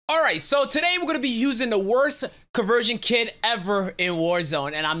Alright, so today we're going to be using the worst conversion kit ever in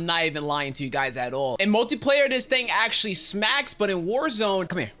Warzone, and I'm not even lying to you guys at all. In multiplayer, this thing actually smacks, but in Warzone,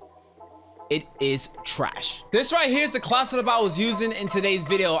 come here, it is trash. This right here is the class that I was using in today's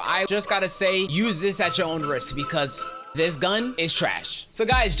video. I just gotta say, use this at your own risk because this gun is trash. So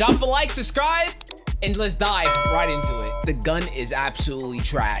guys, drop a like, subscribe, and let's dive right into it. The gun is absolutely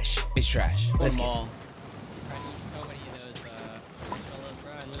trash. It's trash. Let's get it.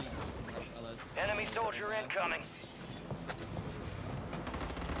 Enemy soldier incoming.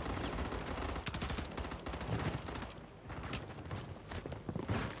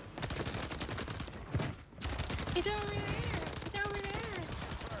 It's over there. It's over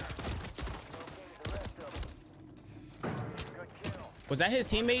there. Was that his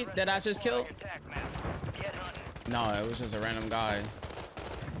teammate that I just killed? No, it was just a random guy.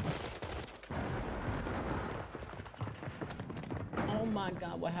 Oh my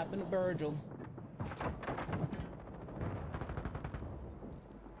God, what happened to Virgil?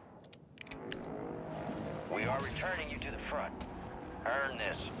 We are returning you to the front. Earn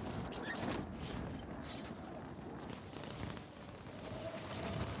this.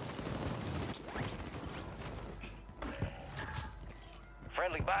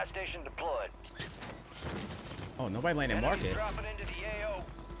 Friendly buy station deployed. Oh, nobody landed market. Dropping into the AO.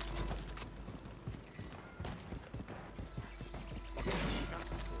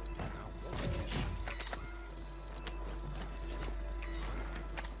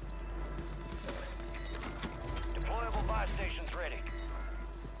 Deployable buy stations ready.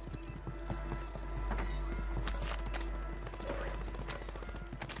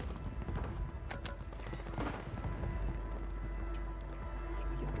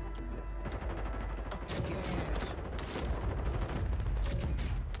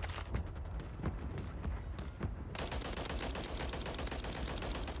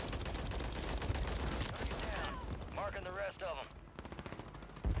 Marking the rest of them.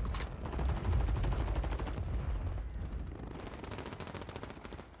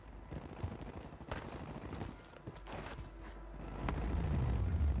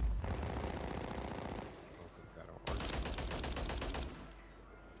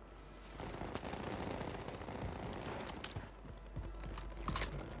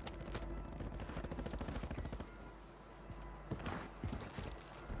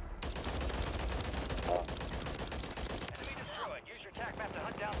 Use your TAC map to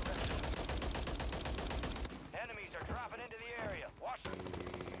hunt down the rest of them. Enemies are dropping into the area. Watch them.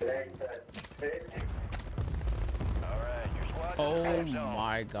 Alright, your squad. Oh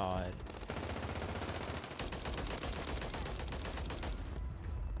my God.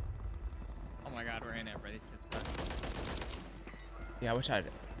 Oh my God, we're in it, bro. These kids suck. Yeah, I wish I had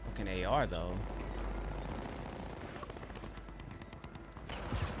fucking AR though.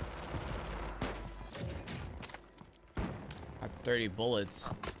 I have 30 bullets.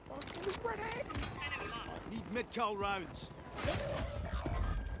 Need mid-cal rounds.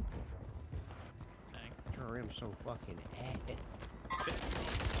 Dang. Sure am so fucking ass.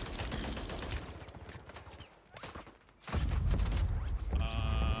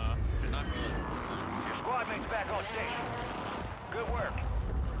 Not really. Your squad mates back on station. Good work.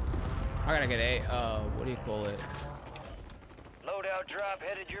 I gotta get what do you call it? Loadout drop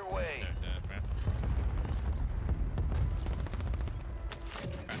headed your way. So dead, bro.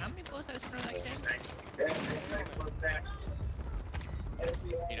 Bro, how many bullets I was throwing that kid?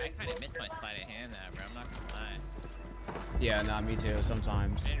 Dude, I kind of missed my sleight of hand there, bro. I'm not gonna lie. Yeah, nah, me too.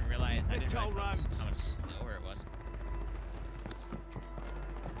 Sometimes. I didn't realize how much slower it was.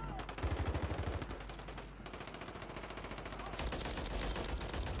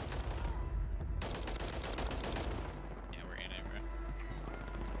 Yeah, we're in it, bro.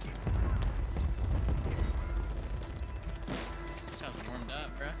 This house warmed up,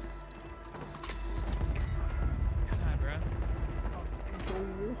 bro. God, bro.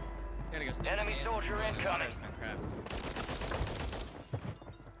 Gotta go. Enemy soldier incoming. Crap.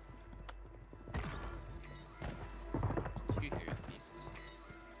 Two here at least.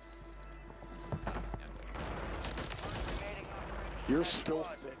 You're still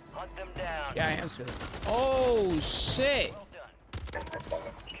Hunt them down. Yeah, I am still. Oh shit! Well done.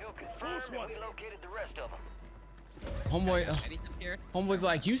 Kill confirmed. We located the rest of them. Homeboy, Eddie's up here. homeboy's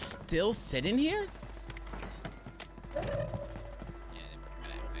like, you still sitting here? Yeah, they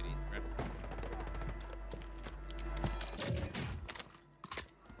might have Eddie's, bro.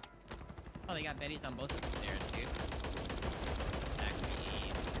 Oh, they got Betty's on both of the stairs, dude. Attack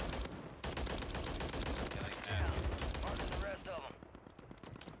me. I like that. Marking the rest of them.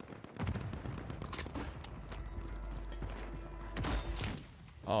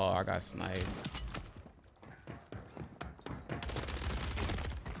 Oh, I got sniped.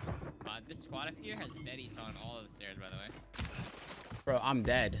 This squad up here has Betty's on all of the stairs, by the way. Bro, I'm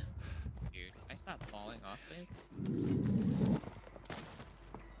dead. Dude, I stopped falling off, please.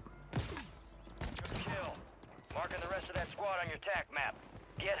 Good kill. Marking the rest of that squad on your tac map.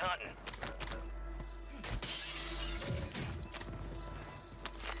 Get hunting.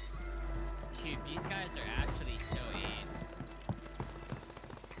 Dude, these guys are actually so AIDS.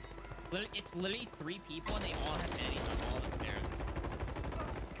 It's literally 3 people and they all have Betty's on all the stairs.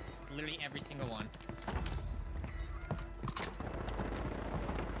 Literally every single one.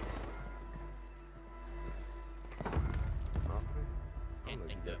 I'm Can't gonna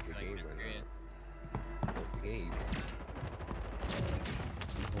take be the the like, game you're right screwed. now. Left the game.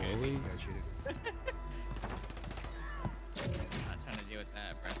 Holy. That shit. Not trying to deal with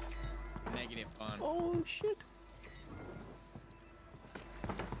that, bro. Negative fun. Oh shit.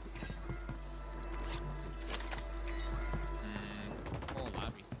 Whole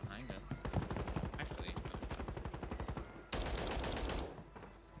lobby's behind us. Actually.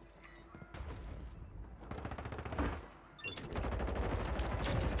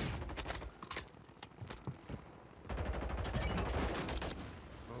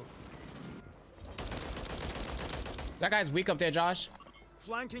 That guy's weak up there, Josh.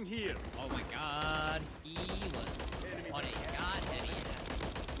 Flanking here. Oh my god. He was on a god heady.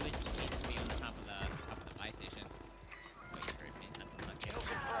 He was supposed to be on the top of the buy station. Wait for it, man. That's unlucky. Kill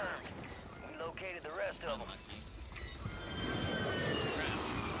confirmed. We located the rest of them. Unlucky.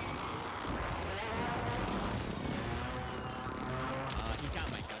 He's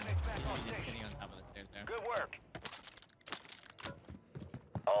got my gun. He's just sitting on top of the stairs there. Good work.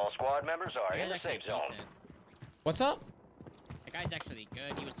 All squad members are The in the guy's actually safe zone. decent. What's up? The guy's actually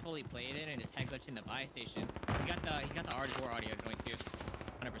good. He was fully plated and his head glitched in the buy station. He's got the R4 audio joint too.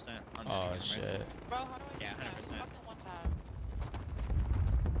 100% on that Oh again, shit. right? Bro, how do I Yeah, do that? 100%. Fucking one time.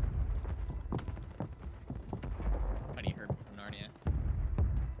 Buddy Herb from Narnia.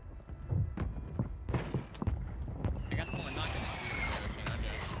 I got someone knocking off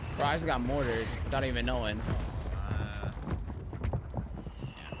you. Bro, I just got mortared without even knowing. Yeah.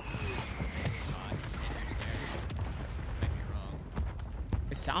 Might be wrong.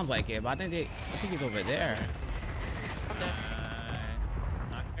 It sounds like it, but I think he's over there. I'm dead.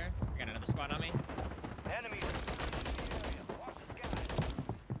 Knocked her. We got another squad on me. Enemies. Watch the skies.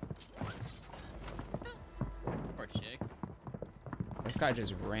 Poor chick. This guy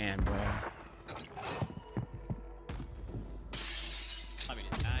just ran, bro. Probably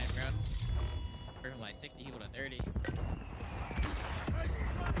just died, bro. From like 60 people to 30.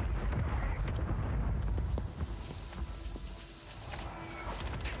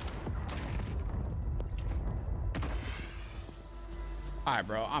 All right,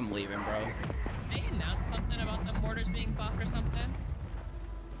 bro. I'm leaving, bro. They announced something about the mortars being buff or something.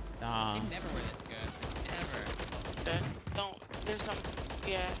 Nah. They never were this good. Ever. Don't. There's some.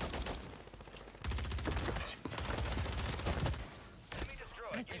 Yeah. Enemy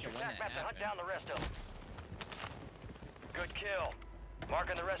destroyed. I think Use your it tac wouldn't map to hunt happen. down the rest of them. Good kill.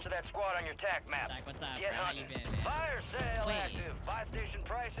 Marking the rest of that squad on your tac map. Zach, what's up, Get bro? How hunting. you been, man? Fire sale Wait. active. Buy station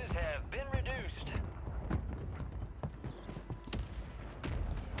prices have been reduced.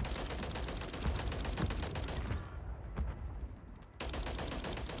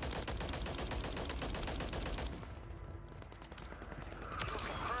 Kill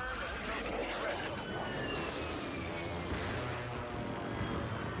confirmed, and we located the rest of them.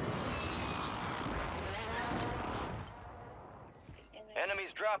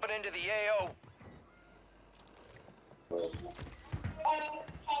 Enemies dropping into the AO.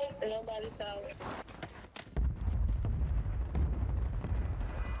 Nobody's out.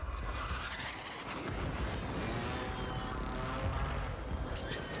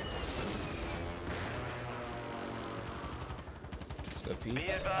 Let's go, Be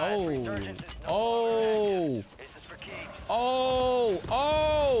peeps. advised, resurgence is no Oh. longer active. This is for keeps. Oh.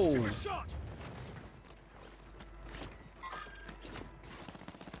 Oh. Shot.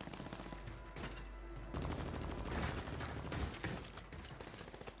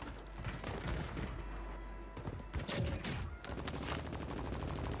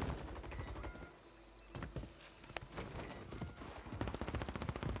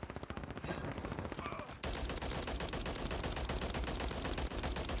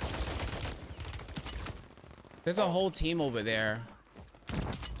 There's a whole team over there.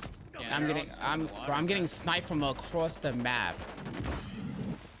 Yeah, I'm they're getting, all I'm, in the water, bro, I'm getting bro. sniped from across the map.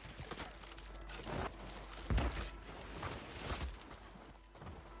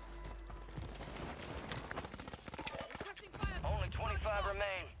 Only 25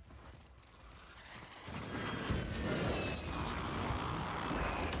 remain.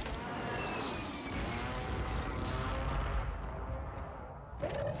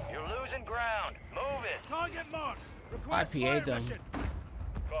 this. Target marked. I Request PA'd fire them. mission.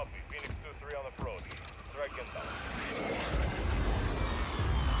 Copy. Phoenix 2-3 on the approach. Strike inbound.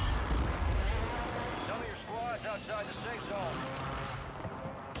 Some of your squad's outside the safe zone.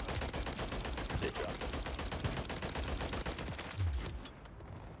 Good job.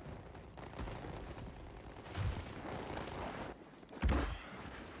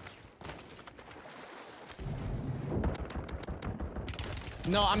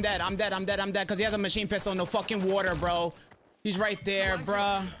 No, I'm dead. I'm dead. I'm dead. I'm dead. Because he has a machine pistol in the fucking water, bro. He's right there,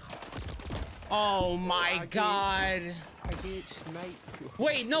 bruh. Oh my god. I get sniped.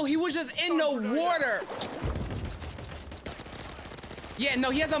 Wait, no, he was just in the water. Yeah,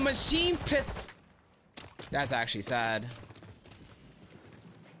 no, he has a machine pistol. That's actually sad.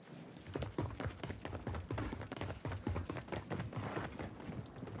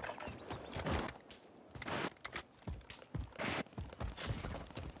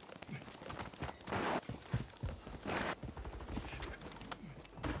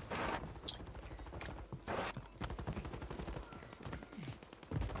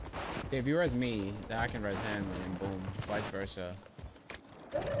 If you res me, then I can res him, and boom, vice versa.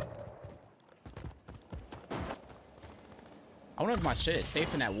 I wonder if my shit is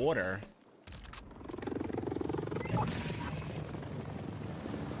safe in that water.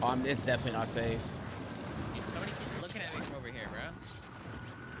 It's definitely not safe. Dude, somebody keeps looking at me from over here, bro.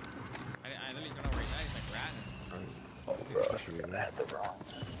 I literally don't know where he's at. He's like ratting.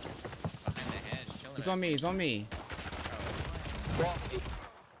 Behind the hedge, chilling. He's on me. He's on me.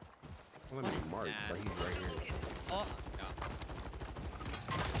 I'm gonna be marked, but he's right here. Oh, no.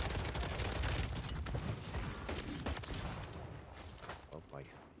 Oh, like,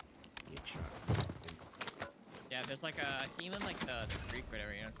 get shot. Yeah, there's like a team in like the creek,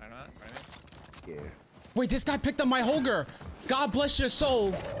 whatever, you know what I'm talking about? What I mean? Yeah. Wait, this guy picked up my Holger. God bless your soul.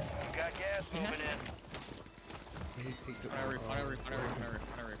 You got gas moving in. He picked up On our roof, on our roof, on our roof, on our roof,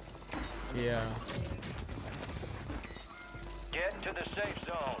 on our roof. Yeah. Get to the safe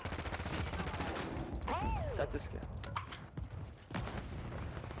zone. Got this guy.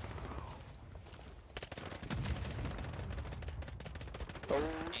 Oh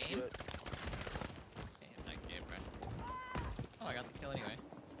shit. Damn, that kid, bro. Oh, I got the kill anyway.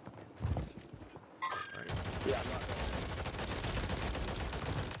 Yeah, I'm not.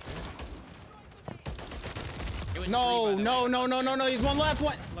 It was No, three, by the no, way. no, no, no, no. He's one left.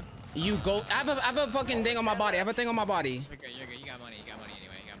 One. Look. You go. I have a fucking thing on my body. I have a thing on my body. You're good, you're good. You got money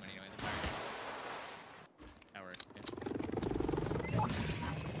anyway. You got money anyway. That works. Yeah.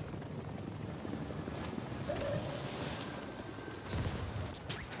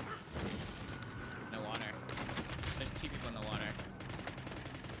 No water. There's two people in the water.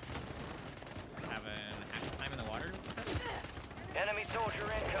 Having half time in the water? Enemy soldier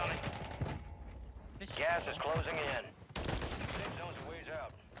incoming. This Gas is troll. closing in. Safe zone's a ways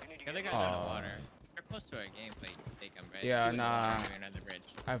out. You need to The other get guy's Aw. underwater. They're close to a gameplay take on bridge. Yeah, Two in the water, nah. maybe another bridge.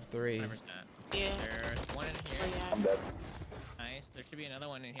 I have 3. 100%. Yeah. There's one in Oh, here. yeah. I'm dead. Nice. There should be another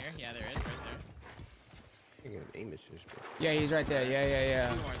one in here. Yeah, there is right there. I got aim assist, bro. Yeah, he's right there. Yeah, yeah, yeah.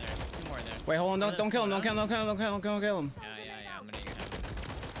 Two more there. Two more there. Wait, hold on. One of Don't those kill him. coming Don't up. kill him. Don't kill him. Don't kill him. Don't kill him. Yeah. I'm gonna get him.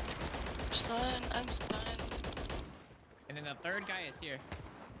 Stunned. I'm stunned. And then the third guy is here.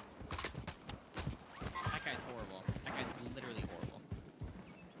 That guy's horrible. That guy's literally horrible.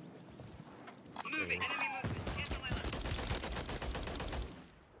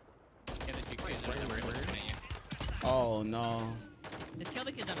 The other two kids under the bridge looking at you. Oh no. Just kill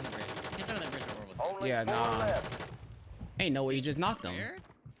the kids under the bridge. The kids under the bridge are horrible. Only Yeah, 4 nah. left. Ain't no way you just knocked him. Where?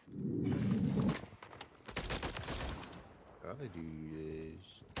 The other dude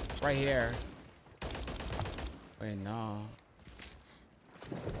is. Right here. Wait, no.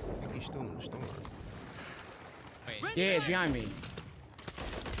 He's still in the storm. Wait. Yeah, it's behind me.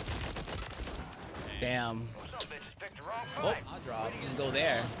 Damn. Some bitches picked the wrong Oh, fight. I'll drop. Just go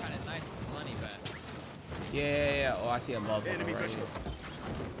there. Kind of nice with money, but Yeah, yeah, yeah. Oh, I see a love Enemy right visual. here.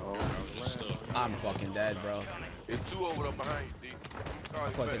 I'm fucking dead, bro. It's 2 over there behind you, D.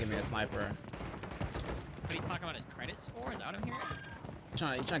 Of course, they give me a sniper. what are you talking about? His credit score? Is that what I'm hearing? He's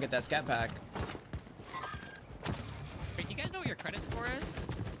trying to get that scat pack. Wait, do you guys know what your credit score is?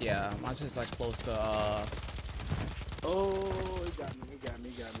 Yeah, mine's just like close to Oh, he got me. He got me.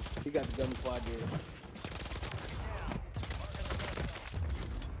 He got me. He got the dummy quad there.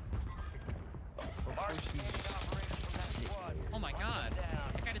 Oh my god.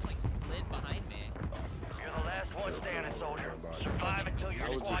 That guy just like slid behind me. You're the last one standing, soldier. Survive until your I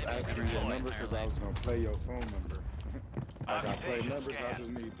was squad just is asking your deployed. number because I was gonna play your phone number. Like I play numbers, I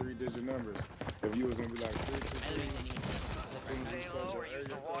just need 3-digit numbers. If you was gonna be like I literally didn't even Stay low or use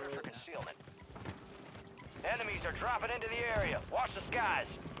the water for concealment. Enemies are dropping into the area. Watch the skies.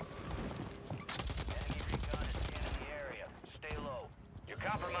 Enemy recon is scanning the area. Stay low. You're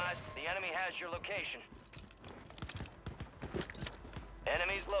compromised. The enemy has your location.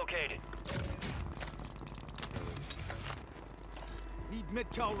 Enemies located. Need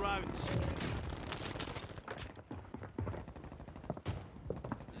mid-cal rounds.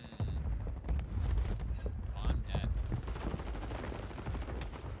 Oh, I'm dead.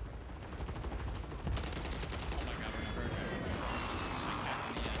 Oh my god, we're never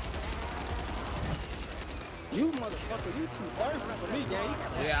You motherfucker, you too thirsty for me, gang.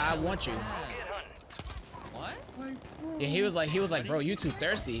 Yeah, I want you. Get hunting. What? Yeah, he was like, bro, you too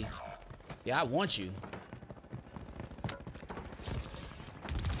thirsty. Yeah, I want you.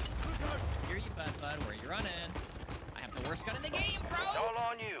 Hear you, bud. Where you running? I have the worst gun in the game, It's bro! all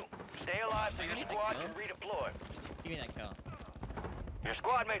on you. Stay alive so your Give me that squad kill. can redeploy. Give me that kill. Your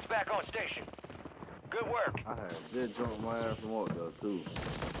squad mate's back on station. Good work. I had just jumped my ass from up though too.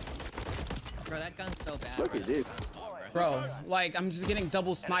 Bro, that gun's so bad. Look at this. Bro, like, I'm just getting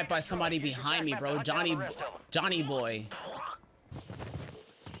double sniped by somebody behind me, bro. Johnny boy.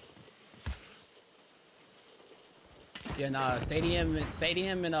 Yeah, nah, stadium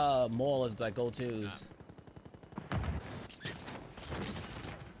and mall is the go-tos.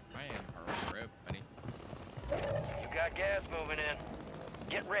 I am a rip, buddy. You got gas moving in.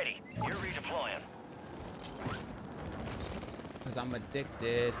 Get ready. You're redeploying. Cause I'm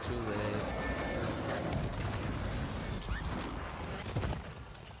addicted to it.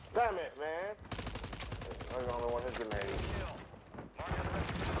 Damn it, man. I was the only one who grenade.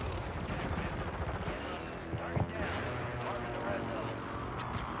 Target down. Marking the red zone.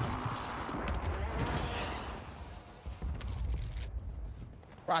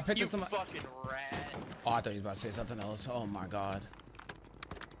 Bro, I picked up some. Fucking rat. Oh, I thought he was about to say something else. Oh my god.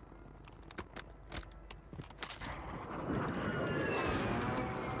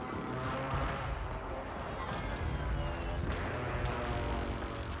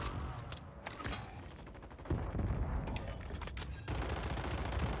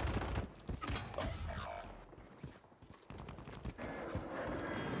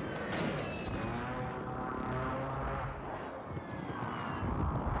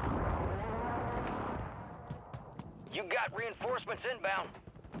 You got reinforcements inbound.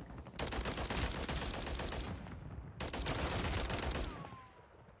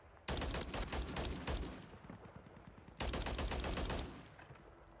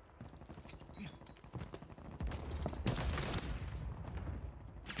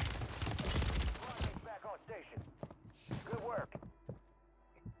 Back on station. Good work.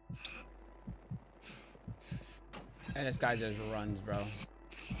 And this guy just runs, bro.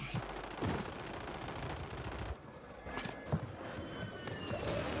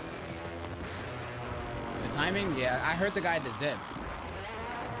 The timing? Yeah, I heard the guy at the zip.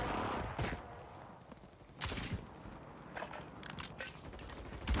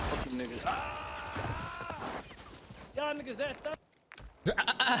 Fuck you niggas. Y'all niggas that stuff.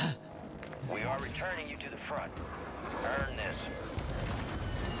 We are returning you to the front. Earn this.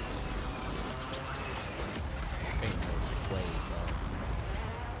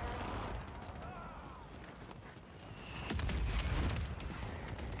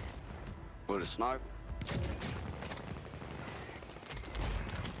 With a sniper.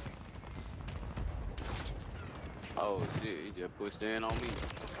 Oh shit, he just pushed in on me.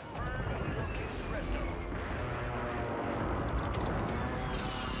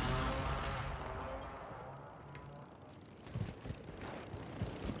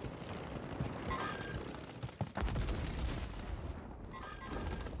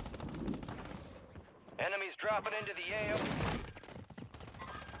 Enemies dropping into the AO.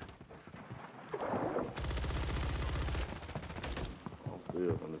 I'm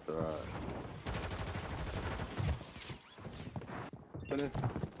good on the side.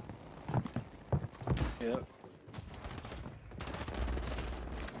 Yep.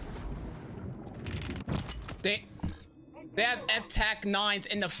 They have F-TAC 9s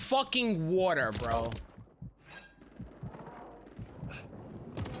in the fucking water, bro.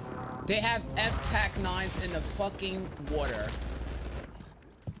 They have F-TAC 9s in the fucking water.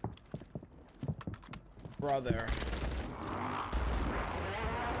 Brother.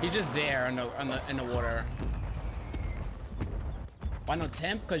 He's just there in the water. Why no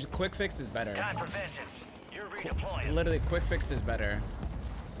temp? Because quick fix is better. Time for vengeance. You're redeploying. Literally, quick fix is better.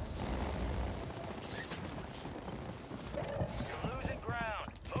 You're losing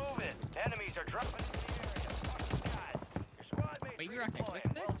ground. Move it. Enemies are dropping into the area. Watch the skies. Your squad mate's Wait, you're rocking quick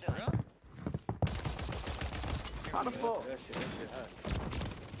redeploying. fix, for real? How the fuck? That shit hot.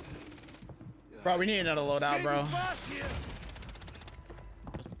 Bro, we need another loadout, bro. Those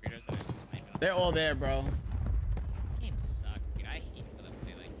computers that are just sniping. They're all there, bro. Game sucks, dude. I hate people that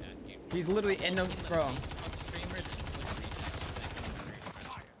play like that, dude. He's literally in the, bro.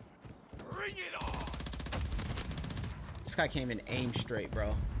 Bring it on! This guy can't even aim straight,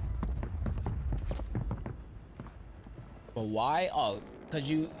 bro. But why? Oh, because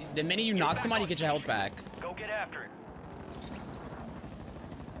the minute you knock somebody, you get your health back. Go get after it.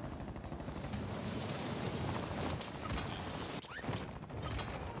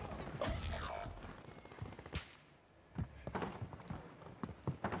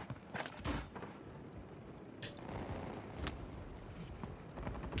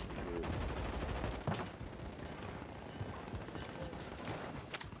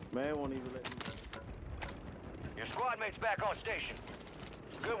 Man won't even let me. Your squad mate's back on station.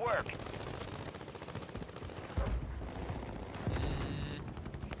 Good work.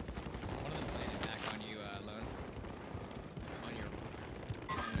 One of them landed back on you, Lone. On your...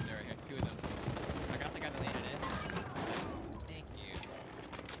 There, right here. Two of them. I got the guy that landed it. Thank you.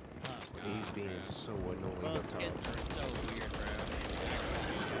 Oh, He's God, being bro. so annoying Those up top. kids are so weird,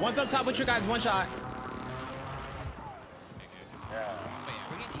 bro. One's up top with you guys, one shot. Wait,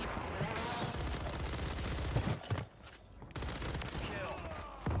 are we getting each? Kill.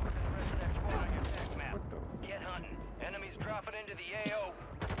 Look at the rest of that squad on your attack map. Get hunting. Enemies dropping into the AO.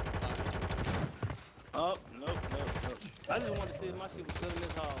 Oh, nope. I just wanted to see if my shit was still in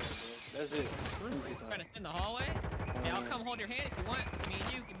this hallway, bro. That's it. Trying to spin the hallway? Hey, I'll come hold your hand if you want. Me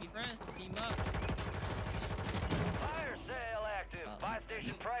and you can be friends, team up. Fire sale active. Buy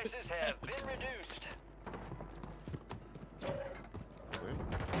station prices have been reduced.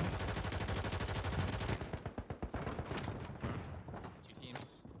 Two teams.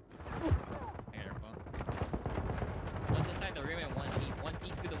 Careful. One's inside the room and one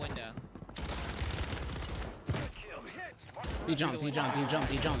deep through the window. Good kill. Hit. He jumped. Go get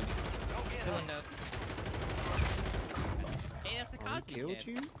The hunting. window. Hey, that's the Oh, Cosby he killed kid.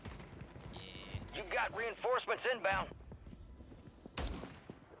 you? Yeah. You've got reinforcements inbound.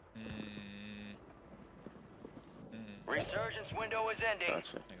 Resurgence window is ending.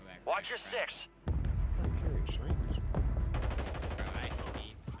 Gotcha. Watch your six. I carry snipers. Bro, I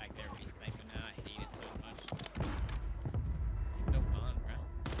hate like they're re-sniping now. I hate it so much. No fun, bro.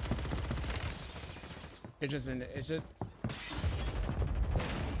 It's just in. It's just.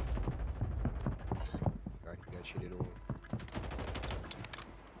 Got shit at all.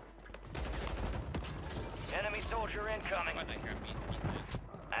 Enemy soldier incoming. Why'd that grab me? Decent.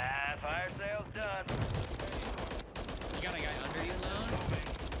 Fire sale's done. You got a guy under you, Lone?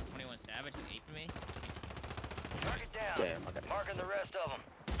 21 Savage, he aped me. Target down. Damn, I got it. Marking the rest of them.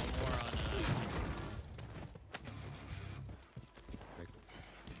 More on,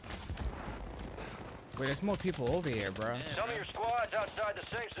 Wait, there's more people over here, bro. yeah, Some bro. of your squad's outside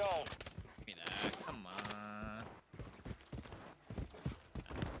the safe zone. Give me that. Come on.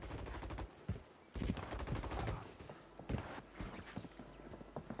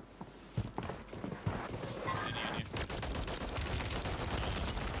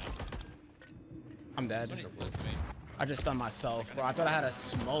 I'm dead. Somebody's close to me. I just stunned myself, bro. I thought I had a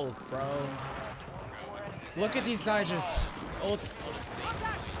smoke, bro. Look at these guys just. Oh,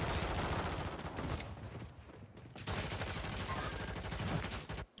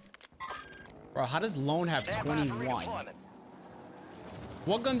 bro, how does Lone have Stand by for 21? redeployment.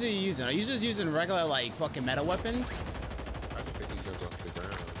 What guns are you using? Are you just using regular, like, fucking meta weapons? I can pick these guns off the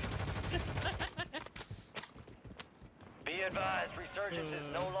ground. Be advised, resurgence is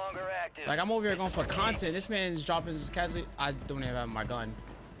no longer active. Like, I'm over here going for content. This man's dropping just casually. I don't even have my gun.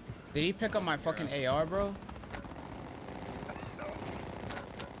 Did he pick up my fucking AR, bro?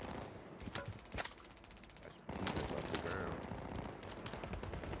 These guns off the ground.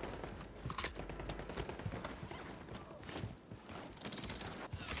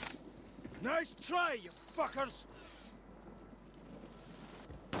 Nice try, you fuckers!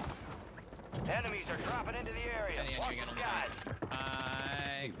 Enemies are dropping into the area. Yeah, Watch you the got skies.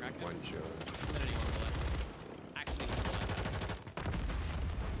 I cracked him. One shot. Literally one bullet. Actually, one bullet.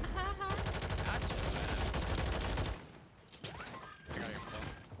 Gotcha, man. I got your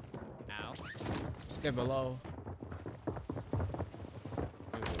kill. Ow. Get below.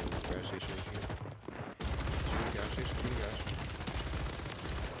 Gas station is here. Gas station, gas station.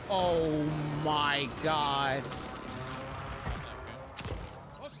 Oh my god.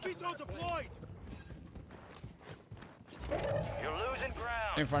 Mosquito deployed! You're losing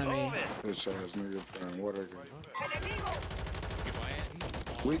ground. In front of me. Move it. This ass nigga throwing water gun. Be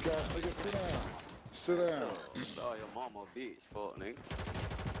quiet. Weak ass nigga, sit down. Sit down. Oh, your mama bitch, fuck nigga.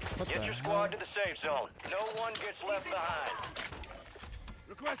 What Get the your hell? squad to the safe zone. No one gets left behind.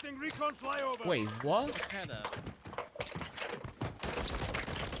 Requesting recon flyover. Wait, what? Had a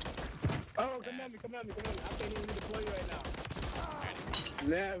Oh, come at me. I can't even deploy right now.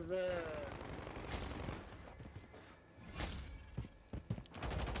 Never.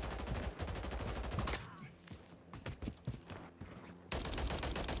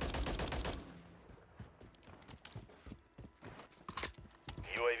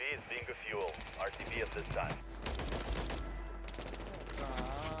 UAV is being fuel. RTB at this time.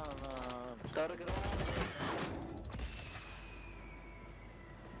 Gotta get on.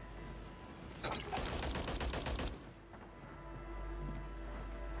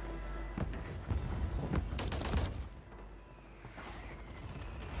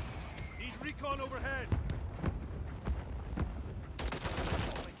 Need recon overhead.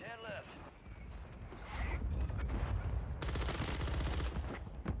 Only 10 left.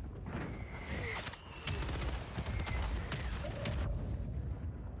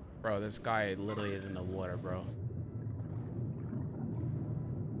 Bro, this guy literally is in the water, bro.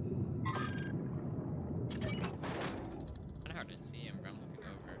 kind of hard to see him, but I'm looking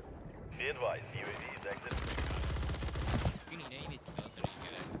over. Be advised, UAV is exiting. If you need any of these kills, so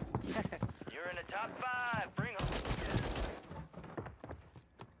you get it. You're in the top 5. Bring them.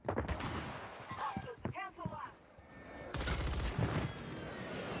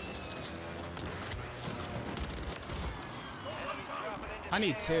 I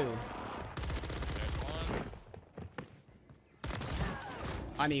need 2. There's one.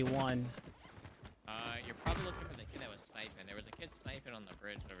 I need 1. You're probably looking for the kid that was sniping. There was a kid sniping on the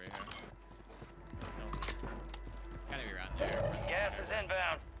bridge over here. No. Gotta be around there. Gas is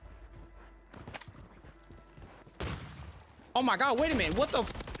inbound. Oh my god, wait a minute. What the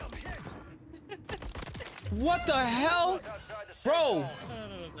What the hell? Outside the safe Bro,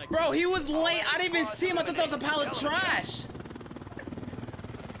 zone. bro, he was late. I didn't even see him. I thought that was a pile of trash.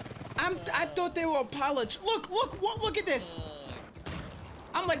 I thought they were a pile of look at this.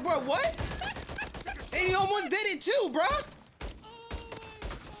 I'm like, bro, what? And he almost did it too, bro.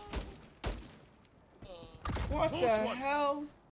 What the hell?